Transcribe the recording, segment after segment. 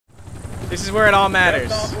This is where it all matters.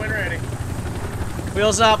 Yep, when ready.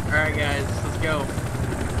 Wheels up. All right, guys, let's go.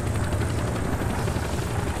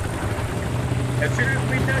 As soon as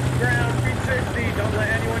we touch ground, speed 60, don't let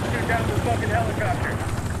anyone shoot down this fucking helicopter.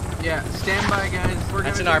 Yeah, stand by, guys. We're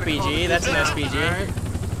That's an gonna do the RPG. That's an SPG. All right.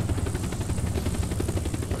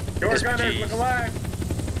 Door SPGs. gunners, look alive.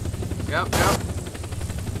 Yep.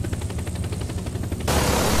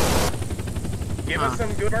 Give us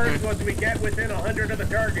some good bursts once we get within 100 of the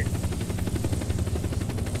target.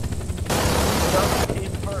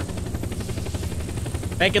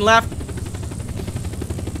 Banking left.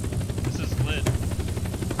 This is lit.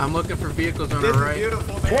 I'm looking for vehicles on our right.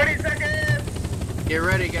 Beautiful, man. 20 seconds! Get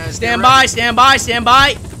ready, guys. Stand by, stand by, stand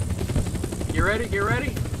by. Get ready, get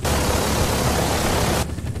ready.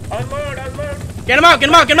 Unload, unload! Get him out, get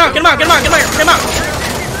him out, get him out, get him out, get him out, get him out, get him out.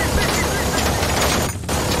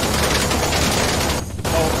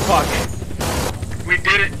 Oh, fuck. We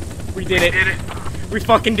did it. We did it. Did it. We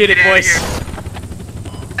fucking did it, Get outta boys. here.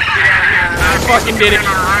 Get out of here. We fucking did it. On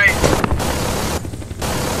our right.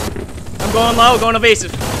 I'm going low, going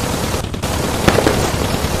evasive.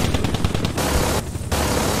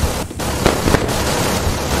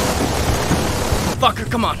 Fucker,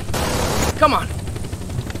 come on. Come on.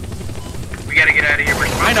 We gotta get out of here. We're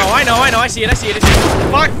I know, I see it.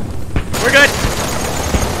 Fuck. We're good.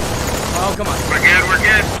 Oh, come on. We're good, we're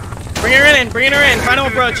good. Bring her in, final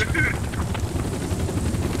approach.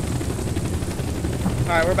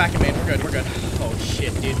 Alright, we're back in main, we're good. Oh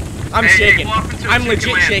shit, dude. I'm shaking. I'm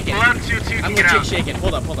legit shaking. I'm legit shaking.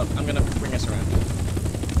 Hold up. I'm gonna bring us around.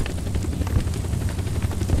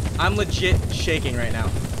 I'm legit shaking right now.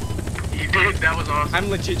 You did, that was awesome. I'm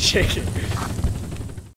legit shaking.